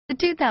The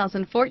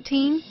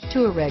 2014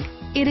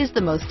 Touareg. It is the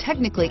most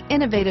technically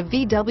innovative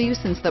VW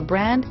since the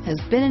brand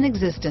has been in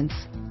existence.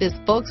 This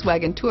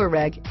Volkswagen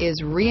Touareg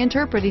is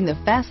reinterpreting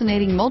the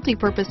fascinating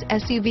multi-purpose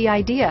SUV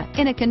idea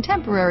in a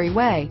contemporary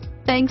way,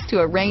 thanks to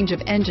a range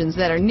of engines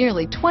that are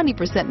nearly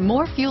 20%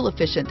 more fuel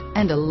efficient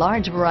and a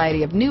large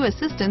variety of new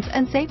assistance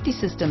and safety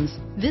systems.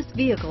 This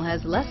vehicle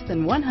has less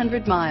than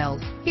 100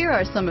 miles. Here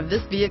are some of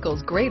this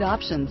vehicle's great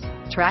options: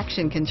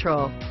 traction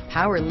control,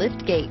 power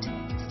lift gate,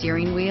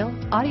 steering wheel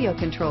audio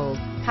controls,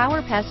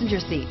 power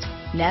passenger seat,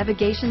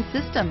 navigation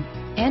system,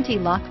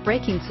 anti-lock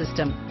braking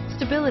system,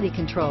 stability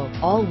control,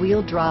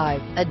 all-wheel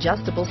drive,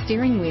 adjustable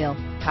steering wheel,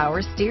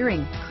 power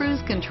steering,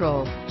 cruise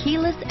control,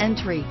 keyless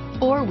entry,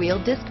 four-wheel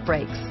disc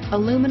brakes,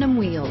 aluminum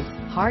wheels,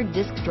 hard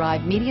disk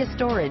drive media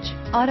storage,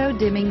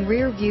 auto-dimming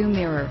rear view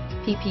mirror,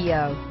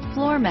 PPO,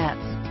 floor mats,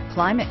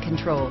 climate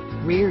control,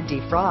 rear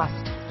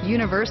defrost,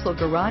 universal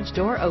garage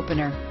door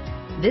opener.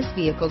 This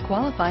vehicle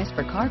qualifies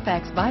for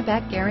Carfax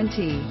buyback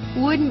guarantee.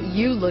 Wouldn't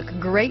you look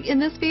great in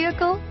this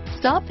vehicle?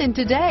 Stop in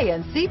today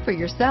and see for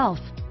yourself.